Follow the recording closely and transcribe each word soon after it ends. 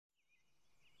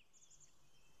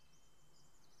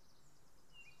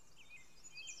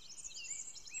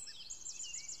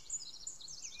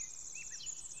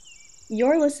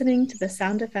You're listening to the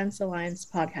Sound Defense Alliance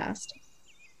podcast.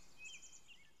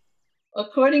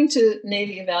 According to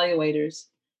Navy evaluators,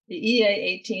 the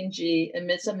EA-18G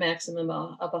emits a maximum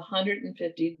of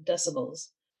 150 decibels,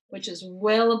 which is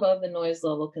well above the noise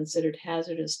level considered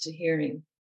hazardous to hearing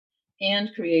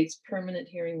and creates permanent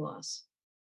hearing loss.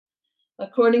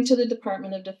 According to the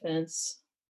Department of Defense,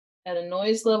 at a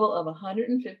noise level of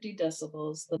 150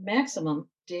 decibels, the maximum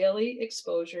daily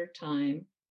exposure time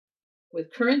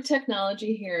with current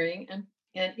technology hearing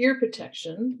and ear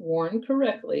protection worn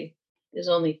correctly is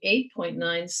only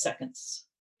 8.9 seconds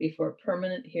before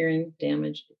permanent hearing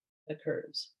damage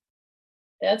occurs.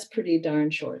 That's pretty darn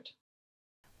short.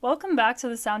 Welcome back to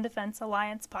the Sound Defense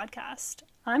Alliance podcast.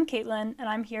 I'm Caitlin, and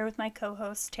I'm here with my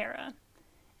co-host, Tara.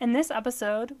 In this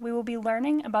episode, we will be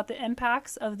learning about the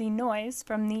impacts of the noise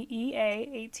from the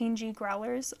EA-18G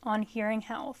growlers on hearing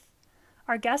health.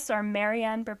 Our guests are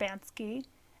Marianne Brabanski,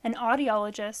 an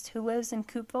audiologist who lives in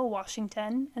Coupeville,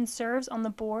 Washington, and serves on the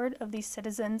board of the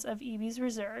Citizens of Eby's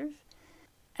Reserve,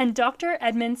 and Dr.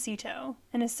 Edmund Seto,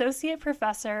 an associate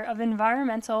professor of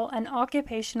environmental and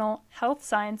occupational health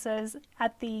sciences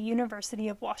at the University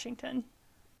of Washington.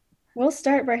 We'll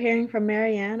start by hearing from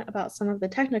Marianne about some of the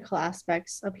technical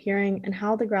aspects of hearing and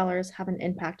how the growlers have an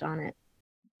impact on it.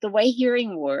 The way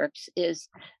hearing works is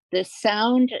the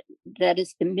sound that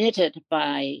is emitted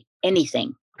by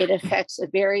anything. It affects a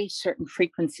very certain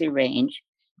frequency range,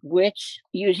 which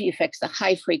usually affects the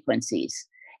high frequencies.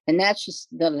 And that's just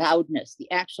the loudness, the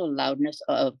actual loudness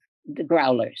of the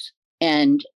growlers.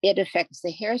 And it affects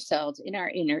the hair cells in our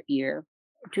inner ear.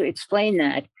 To explain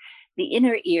that, the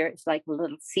inner ear is like a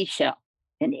little seashell.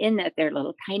 And in that, there are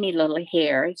little tiny little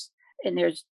hairs, and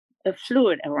there's a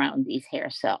fluid around these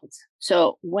hair cells.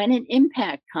 So when an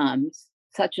impact comes,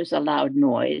 such as a loud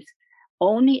noise,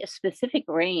 only a specific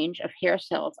range of hair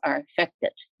cells are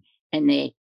affected, and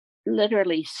they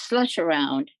literally slush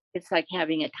around. It's like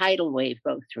having a tidal wave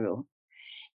go through,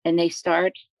 and they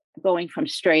start going from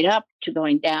straight up to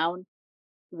going down,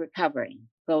 recovering,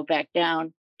 go back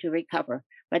down to recover.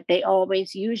 But they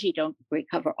always usually don't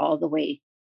recover all the way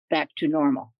back to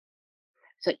normal.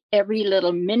 So every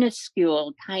little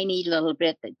minuscule, tiny little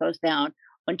bit that goes down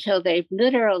until they've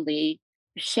literally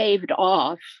shaved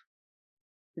off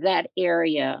that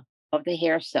area of the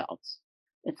hair cells.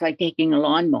 It's like taking a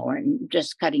lawnmower and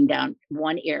just cutting down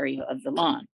one area of the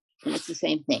lawn. And it's the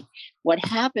same thing. What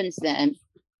happens then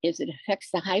is it affects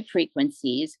the high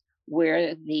frequencies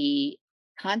where the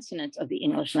consonants of the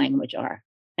English language are.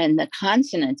 And the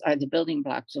consonants are the building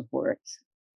blocks of words.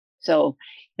 So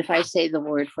if I say the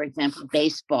word, for example,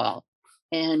 baseball,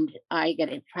 and I get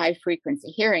a high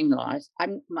frequency hearing loss, I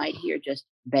might hear just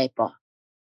baseball.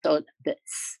 So the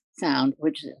sound,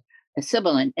 which is a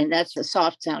sibilant, and that's a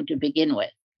soft sound to begin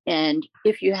with. And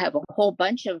if you have a whole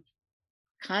bunch of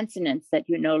consonants that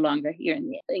you no longer hear in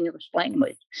the English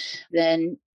language,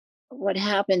 then what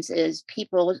happens is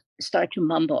people start to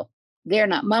mumble. They're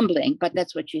not mumbling, but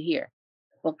that's what you hear.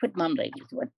 Well, quit mumbling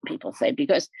is what people say,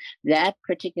 because that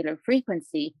particular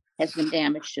frequency has been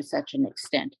damaged to such an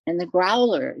extent. And the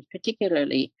growlers,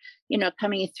 particularly,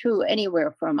 coming through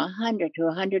anywhere from 100 to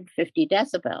 150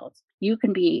 decibels, you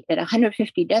can be at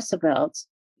 150 decibels,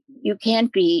 you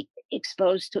can't be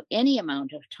exposed to any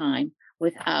amount of time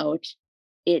without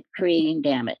it creating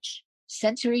damage.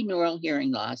 Sensory neural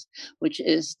hearing loss, which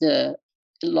is the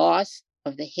loss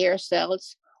of the hair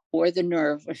cells or the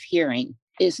nerve of hearing,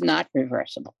 is not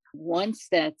reversible. Once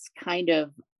that's kind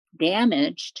of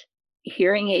damaged,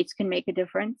 hearing aids can make a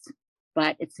difference,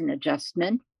 but it's an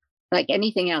adjustment. Like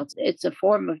anything else, it's a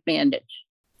form of bandage.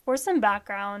 For some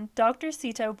background, Dr.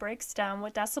 Seto breaks down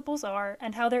what decibels are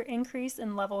and how their increase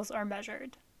in levels are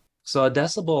measured. So a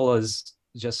decibel is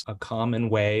just a common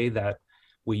way that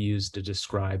we use to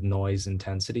describe noise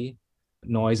intensity.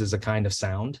 Noise is a kind of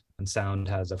sound, and sound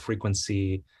has a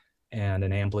frequency and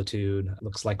an amplitude. It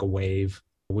looks like a wave.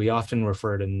 We often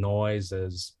refer to noise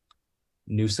as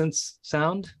nuisance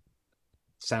sound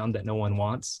that no one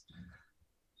wants.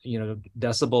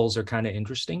 Decibels are kind of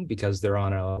interesting because they're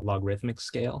on a logarithmic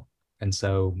scale. And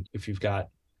so if you've got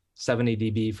 70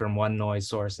 dB from one noise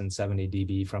source and 70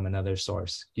 dB from another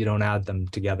source, you don't add them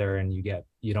together and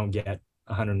you don't get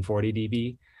 140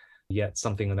 dB, you get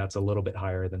something that's a little bit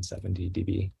higher than 70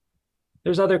 dB.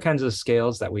 There's other kinds of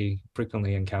scales that we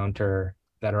frequently encounter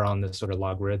that are on this sort of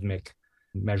logarithmic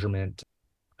measurement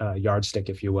yardstick,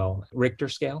 if you will. Richter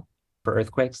scale for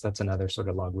earthquakes, that's another sort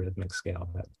of logarithmic scale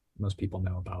that most people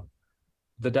know about.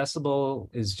 The decibel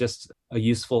is just a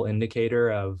useful indicator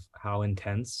of how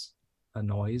intense a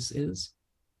noise is.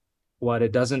 What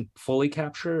it doesn't fully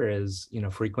capture is,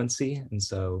 frequency. And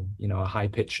so, a high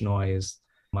pitch noise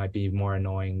might be more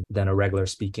annoying than a regular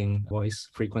speaking voice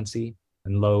frequency.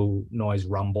 And low noise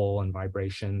rumble and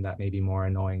vibration, that may be more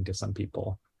annoying to some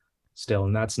people still.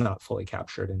 And that's not fully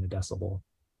captured in a decibel.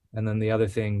 And then the other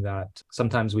thing that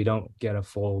sometimes we don't get a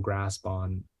full grasp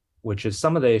on, which is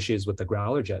some of the issues with the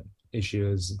growler jet issue,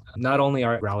 is not only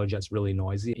are growler jets really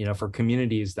noisy, for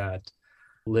communities that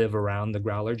live around the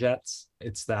growler jets,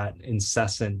 it's that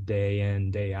incessant day in,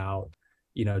 day out,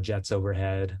 jets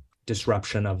overhead,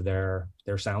 disruption of their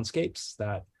soundscapes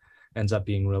that ends up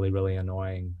being really, really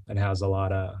annoying and has a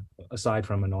lot of, aside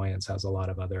from annoyance, has a lot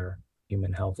of other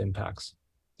human health impacts.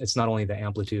 It's not only the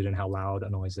amplitude and how loud a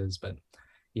noise is, but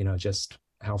just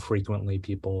how frequently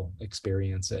people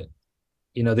experience it.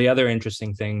 The other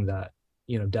interesting thing that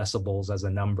decibels as a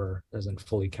number doesn't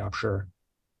fully capture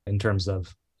in terms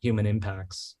of human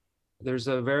impacts. There's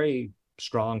a very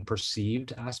strong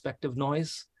perceived aspect of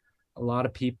noise. A lot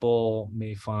of people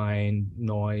may find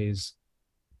noise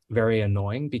very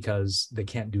annoying because they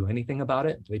can't do anything about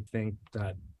it. They think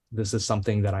that this is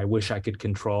something that I wish I could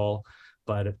control,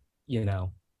 but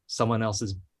someone else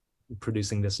is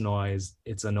producing this noise,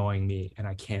 it's annoying me and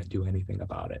I can't do anything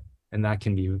about it. And that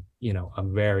can be, a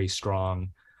very strong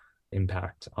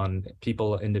impact on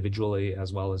people individually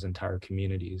as well as entire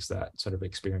communities that sort of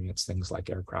experience things like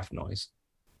aircraft noise.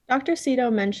 Dr.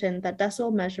 Seto mentioned that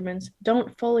decibel measurements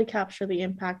don't fully capture the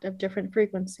impact of different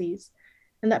frequencies,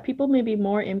 and that people may be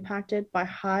more impacted by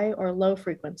high or low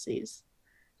frequencies.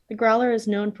 The growler is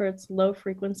known for its low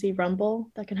frequency rumble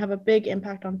that can have a big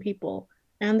impact on people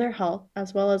and their health,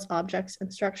 as well as objects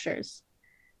and structures.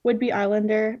 Would-be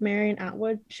Islander Marianne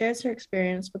Atwood shares her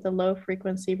experience with the low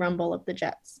frequency rumble of the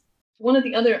jets. One of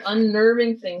the other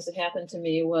unnerving things that happened to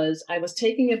me was I was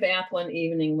taking a bath one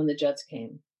evening when the jets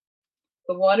came.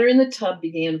 The water in the tub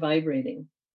began vibrating.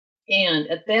 And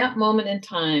at that moment in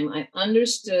time, I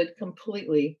understood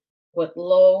completely what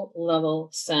low-level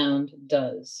sound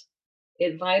does.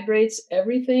 It vibrates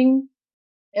everything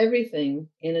in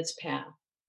its path.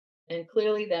 And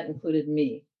clearly that included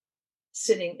me,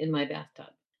 sitting in my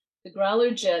bathtub. The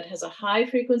growler jet has a high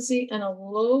frequency and a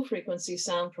low frequency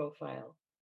sound profile.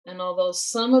 And although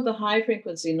some of the high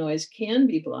frequency noise can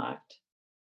be blocked,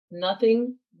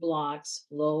 nothing blocks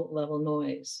low-level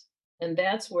noise. And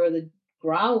that's where the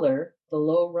growler, the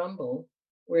low rumble,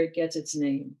 where it gets its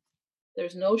name.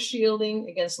 There's no shielding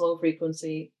against low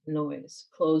frequency noise.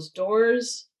 Closed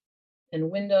doors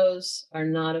and windows are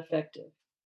not effective.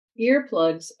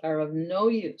 Earplugs are of no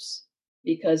use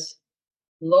because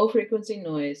low frequency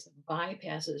noise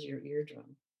bypasses your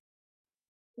eardrum.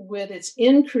 With its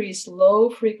increased low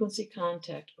frequency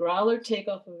contact, growler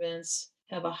takeoff events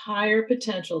have a higher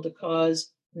potential to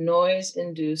cause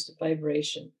noise-induced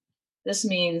vibration. This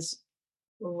means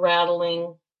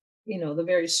rattling, the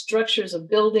very structures of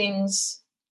buildings,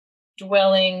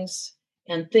 dwellings,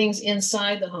 and things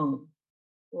inside the home,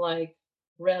 like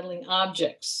rattling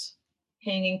objects,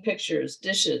 hanging pictures,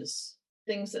 dishes,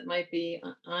 things that might be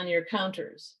on your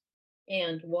counters,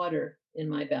 and water in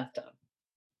my bathtub.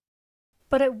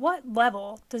 But at what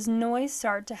level does noise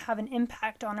start to have an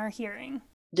impact on our hearing?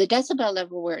 The decibel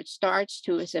level where it starts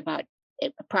to is about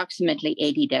approximately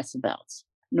 80 decibels.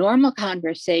 Normal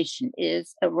conversation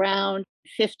is around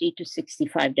 50 to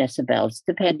 65 decibels,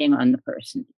 depending on the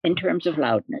person in terms of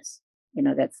loudness.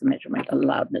 That's the measurement of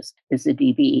loudness is a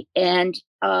dB. And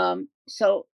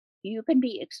so you can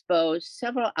be exposed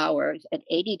several hours at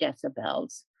 80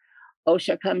 decibels.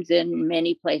 OSHA comes in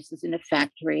many places in a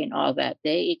factory and all that.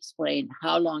 They explain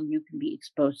how long you can be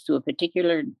exposed to a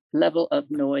particular level of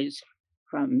noise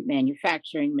from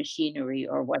manufacturing machinery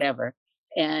or whatever.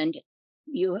 And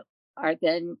you are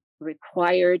then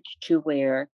required to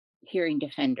wear hearing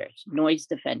defenders, noise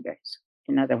defenders,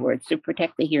 in other words, to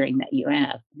protect the hearing that you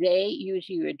have. They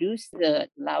usually reduce the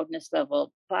loudness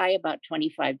level by about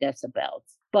 25 decibels.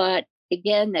 But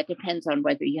again, that depends on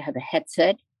whether you have a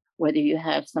headset, whether you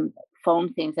have some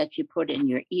foam things that you put in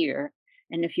your ear.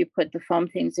 And if you put the foam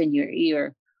things in your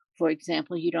ear, for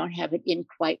example, you don't have it in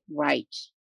quite right,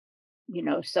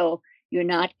 so you're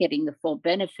not getting the full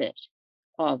benefit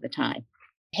all the time.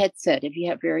 Headset, if you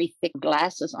have very thick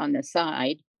glasses on the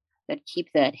side that keep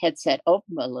that headset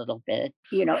open a little bit,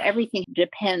 everything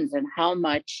depends on how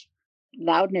much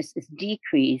loudness is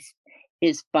decreased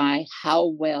is by how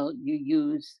well you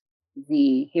use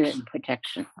the hearing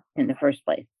protection in the first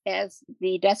place. As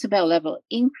the decibel level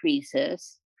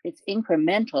increases, it's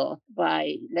incremental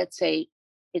by, let's say,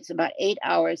 it's about 8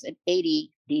 hours at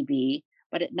 80 dB,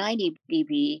 but at 90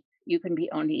 dB, you can be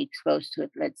only exposed to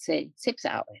it, let's say, 6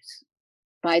 hours.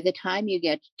 By the time you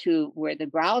get to where the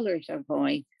growlers are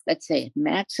going, let's say a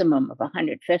maximum of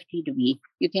 150 dB,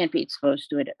 you can't be exposed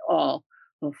to it at all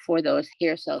before those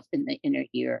hair cells in the inner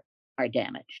ear are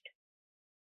damaged.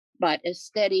 But a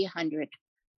steady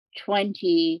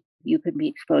 120, you could be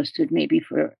exposed to maybe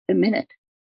for a minute.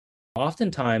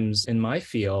 Oftentimes in my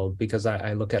field, because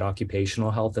I look at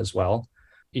occupational health as well,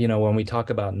 when we talk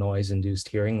about noise-induced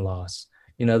hearing loss,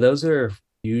 those are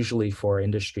usually for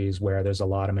industries where there's a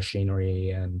lot of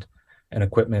machinery and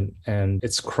equipment, and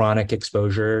it's chronic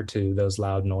exposure to those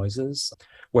loud noises,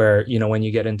 where, when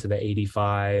you get into the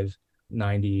 85,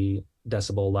 90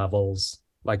 decibel levels,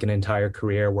 like an entire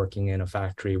career working in a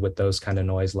factory with those kind of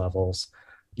noise levels,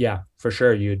 yeah, for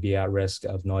sure, you'd be at risk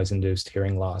of noise-induced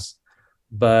hearing loss.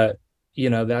 But,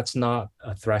 that's not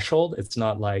a threshold. It's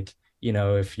not like,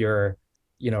 if you're,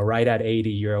 right at 80,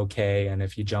 you're okay. And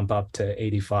if you jump up to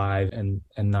 85 and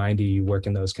 90, you work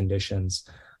in those conditions,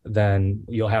 then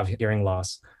you'll have hearing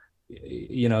loss.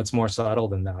 It's more subtle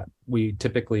than that. We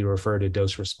typically refer to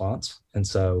dose response. And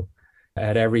so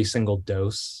at every single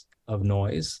dose of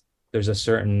noise, there's a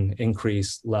certain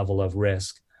increased level of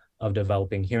risk of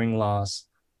developing hearing loss,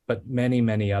 but many,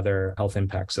 many other health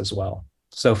impacts as well.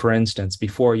 So for instance,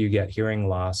 before you get hearing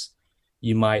loss,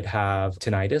 you might have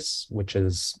tinnitus, which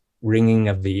is ringing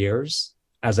of the ears,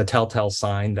 as a telltale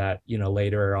sign that,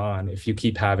 later on, if you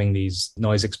keep having these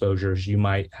noise exposures, you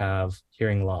might have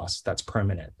hearing loss that's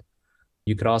permanent.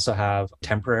 You could also have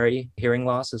temporary hearing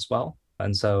loss as well.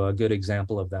 And so a good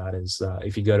example of that is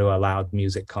if you go to a loud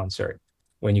music concert,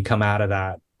 when you come out of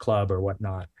that club or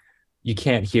whatnot, you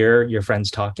can't hear your friends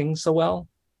talking so well,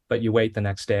 but you wait the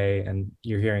next day and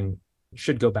your hearing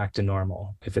should go back to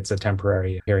normal if it's a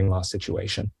temporary hearing loss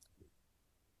situation.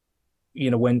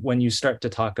 When you start to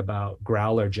talk about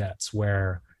growler jets,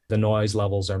 where the noise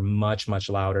levels are much, much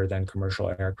louder than commercial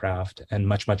aircraft and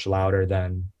much, much louder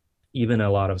than even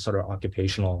a lot of sort of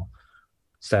occupational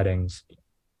settings,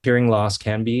 hearing loss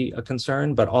can be a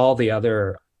concern, but all the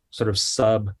other sort of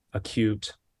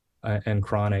subacute and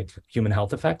chronic human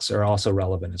health effects are also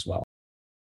relevant as well.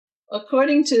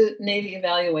 According to Navy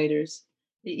evaluators,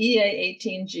 the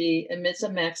EA-18G emits a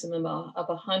maximum of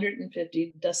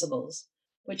 150 decibels,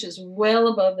 which is well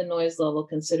above the noise level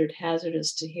considered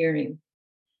hazardous to hearing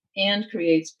and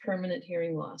creates permanent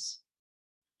hearing loss.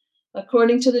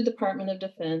 According to the Department of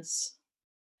Defense,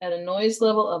 at a noise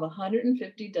level of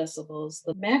 150 decibels,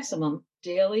 the maximum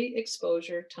daily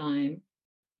exposure time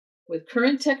with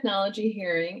current technology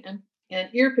hearing and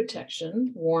ear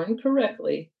protection worn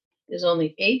correctly is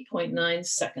only 8.9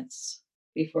 seconds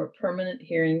before permanent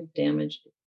hearing damage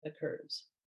occurs.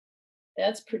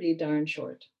 That's pretty darn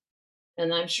short.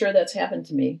 And I'm sure that's happened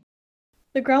to me.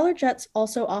 The Growler jets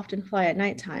also often fly at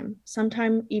nighttime,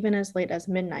 sometimes even as late as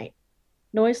midnight.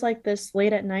 Noise like this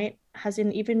late at night has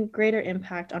an even greater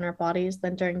impact on our bodies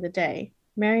than during the day.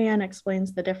 Marianne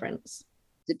explains the difference.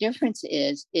 The difference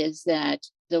is that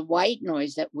the white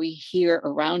noise that we hear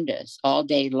around us all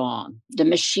day long, the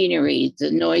machinery,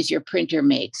 the noise your printer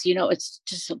makes, it's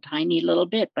just a tiny little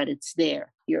bit, but it's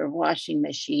there. Your washing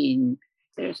machine,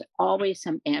 there's always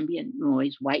some ambient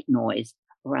noise, white noise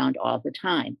around all the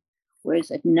time.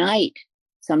 Whereas at night,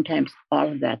 sometimes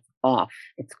all of that's off.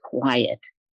 It's quiet.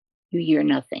 You hear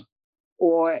nothing.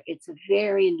 Or it's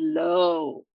very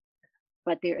low,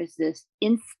 but there is this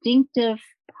instinctive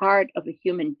part of a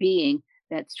human being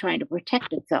that's trying to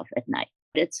protect itself at night.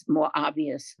 It's more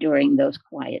obvious during those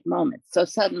quiet moments. So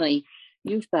suddenly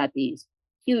you've got these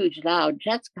huge, loud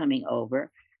jets coming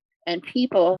over, and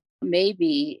people may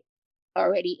be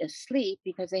already asleep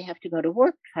because they have to go to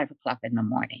work at 5 o'clock in the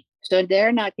morning. So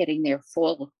they're not getting their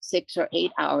full 6 or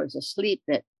 8 hours of sleep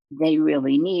that they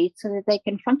really need so that they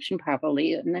can function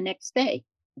properly in the next day.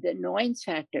 The annoyance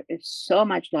factor is so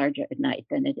much larger at night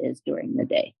than it is during the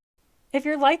day. If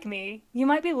you're like me, you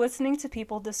might be listening to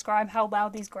people describe how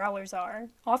loud these growlers are,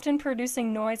 often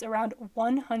producing noise around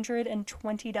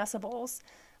 120 decibels,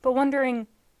 but wondering,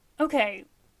 okay,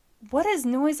 what is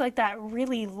noise like that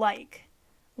really like?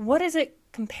 What is it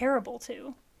comparable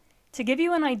to? To give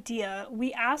you an idea,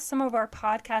 we asked some of our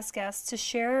podcast guests to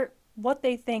share what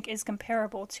they think is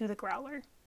comparable to the growler.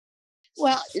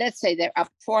 Well, let's say they're up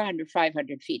 400,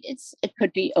 500 feet. It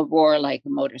could be a roar like a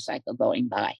motorcycle going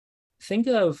by. Think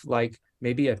of like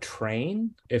maybe a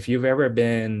train. If you've ever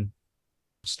been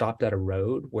stopped at a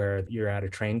road where you're at a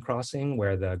train crossing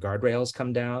where the guardrails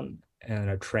come down and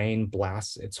a train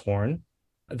blasts its horn,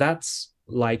 that's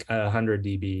like 100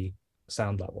 dB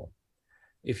sound level.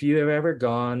 If you have ever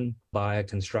gone by a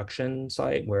construction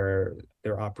site where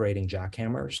they're operating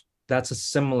jackhammers, that's a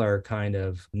similar kind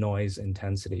of noise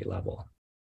intensity level.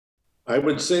 I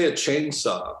would say a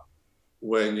chainsaw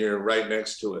when you're right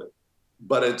next to it,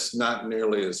 but it's not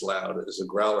nearly as loud as a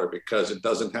growler because it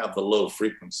doesn't have the low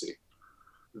frequency.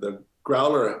 The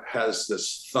Growler has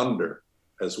this thunder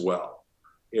as well.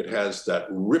 It has that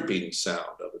ripping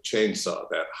sound of a chainsaw,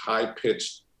 that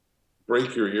high-pitched,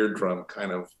 break your eardrum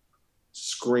kind of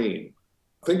scream.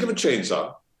 Think of a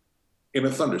chainsaw in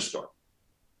a thunderstorm.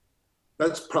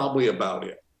 That's probably about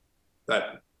it.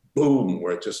 That boom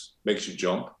where it just makes you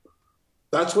jump.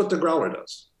 That's what the Growler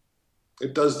does.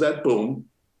 It does that boom,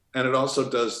 and it also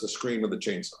does the scream of the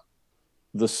chainsaw.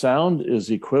 The sound is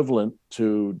equivalent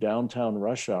to downtown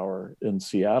rush hour in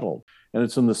Seattle, and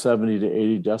it's in the 70 to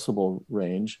 80 decibel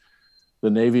range. The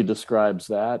Navy describes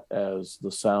that as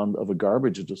the sound of a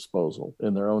garbage disposal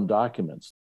in their own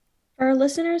documents. For our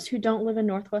listeners who don't live in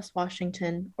Northwest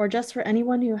Washington, or just for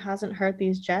anyone who hasn't heard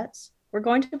these jets, we're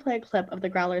going to play a clip of the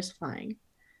Growlers flying.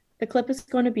 The clip is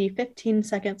going to be 15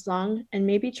 seconds long and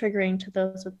may be triggering to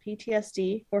those with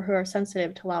PTSD or who are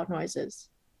sensitive to loud noises.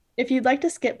 If you'd like to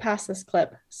skip past this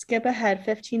clip, skip ahead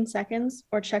 15 seconds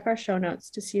or check our show notes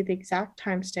to see the exact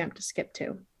timestamp to skip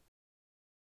to.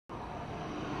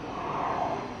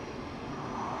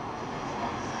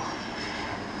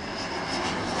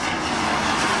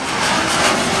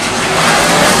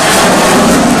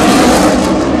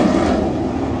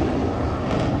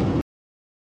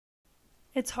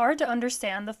 It's hard to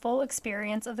understand the full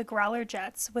experience of the Growler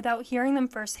jets without hearing them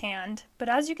firsthand, but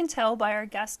as you can tell by our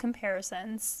guest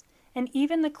comparisons, and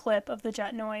even the clip of the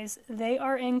jet noise, they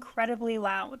are incredibly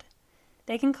loud.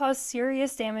 They can cause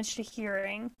serious damage to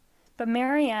hearing, but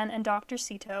Marianne and Dr.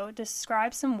 Seto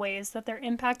describe some ways that their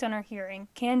impact on our hearing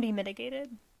can be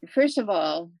mitigated. First of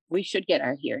all, we should get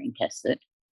our hearing tested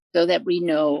so that we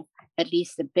know at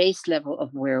least the base level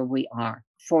of where we are.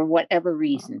 For whatever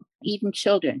reason, even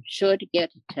children should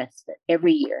get tested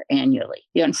every year, annually.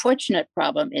 The unfortunate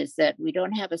problem is that we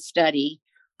don't have a study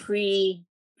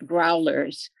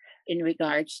pre-Growlers in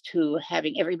regards to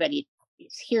having everybody's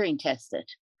hearing tested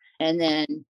and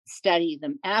then study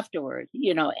them afterward,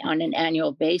 on an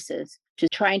annual basis, to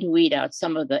trying to weed out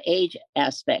some of the age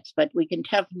aspects. But we can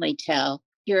definitely tell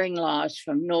hearing loss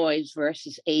from noise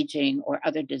versus aging or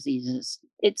other diseases.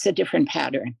 It's a different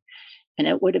pattern. And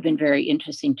it would have been very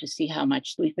interesting to see how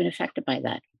much we've been affected by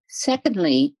that.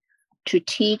 Secondly, to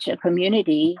teach a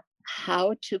community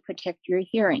how to protect your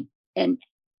hearing and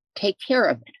take care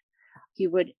of it.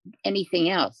 You would anything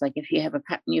else, like if you have a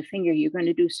cut in your finger, you're going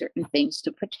to do certain things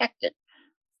to protect it.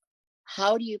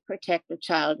 How do you protect a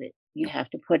child? You have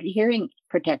to put hearing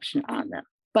protection on them.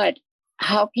 But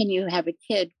how can you have a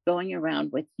kid going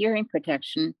around with hearing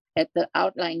protection at the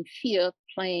outlying field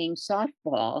playing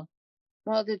softball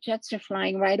while the jets are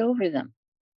flying right over them?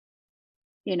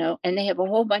 And they have a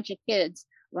whole bunch of kids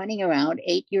running around,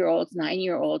 8-year-olds,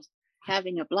 9-year-olds,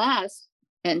 having a blast,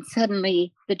 and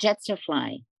suddenly the jets are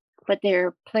flying, but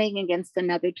they're playing against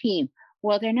another team.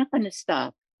 Well, they're not going to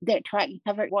stop. They're trying to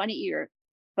cover one ear,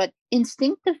 but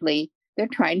instinctively, they're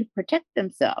trying to protect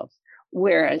themselves,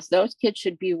 whereas those kids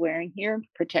should be wearing hearing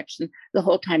protection the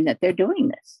whole time that they're doing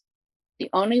this. The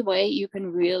only way you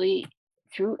can really,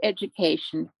 through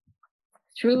education,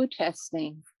 through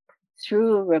testing,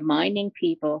 through reminding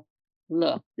people,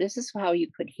 look, this is how you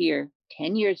could hear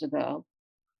 10 years ago,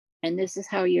 and this is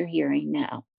how you're hearing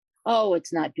now. Oh,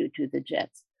 it's not due to the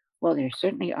jets. Well, there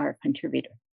certainly are a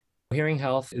contributor. Hearing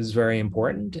health is very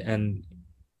important. And,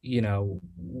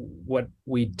 what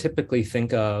we typically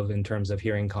think of in terms of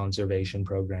hearing conservation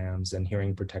programs and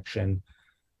hearing protection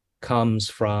comes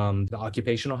from the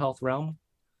occupational health realm,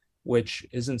 which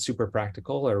isn't super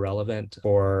practical or relevant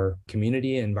for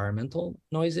community environmental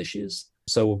noise issues.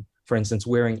 So, for instance,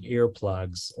 wearing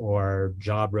earplugs or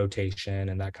job rotation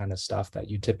and that kind of stuff that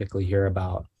you typically hear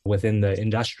about within the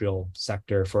industrial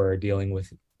sector for dealing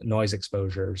with noise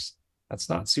exposures, that's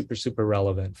not super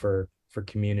relevant for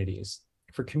communities.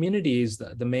 For communities,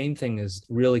 the main thing is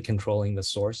really controlling the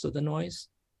source of the noise.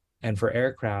 And for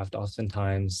aircraft,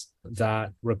 oftentimes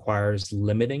that requires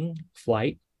limiting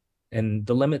flight. And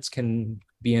the limits can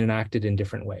be enacted in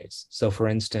different ways. So for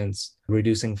instance,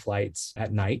 reducing flights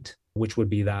at night, which would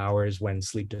be the hours when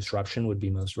sleep disruption would be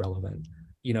most relevant.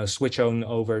 Switching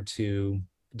over to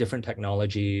different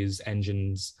technologies,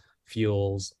 engines,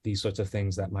 fuels, these sorts of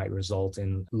things that might result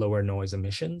in lower noise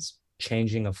emissions.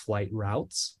 Changing of flight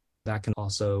routes, that can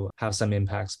also have some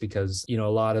impacts because, a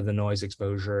lot of the noise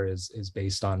exposure is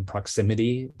based on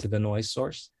proximity to the noise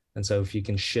source. And so if you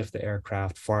can shift the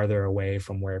aircraft farther away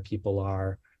from where people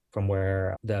are, from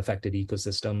where the affected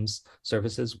ecosystems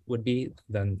services would be,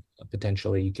 then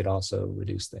potentially you could also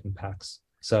reduce the impacts.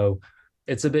 So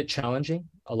it's a bit challenging.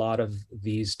 A lot of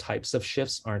these types of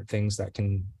shifts aren't things that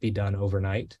can be done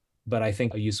overnight. But I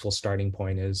think a useful starting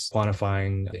point is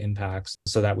quantifying the impacts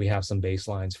so that we have some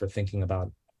baselines for thinking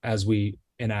about as we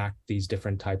enact these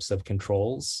different types of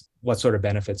controls, what sort of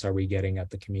benefits are we getting at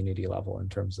the community level in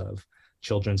terms of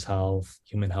children's health,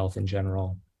 human health in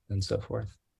general, and so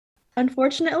forth?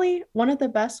 Unfortunately, one of the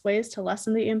best ways to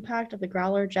lessen the impact of the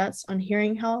growler jets on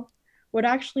hearing health would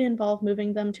actually involve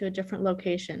moving them to a different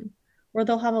location, where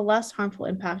they'll have a less harmful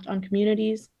impact on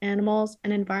communities, animals,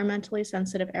 and environmentally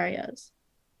sensitive areas.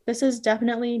 This is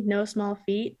definitely no small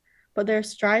feat, but there are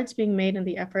strides being made in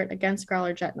the effort against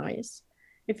growler jet noise.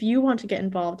 If you want to get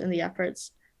involved in the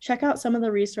efforts, check out some of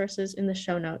the resources in the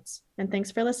show notes, and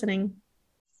thanks for listening.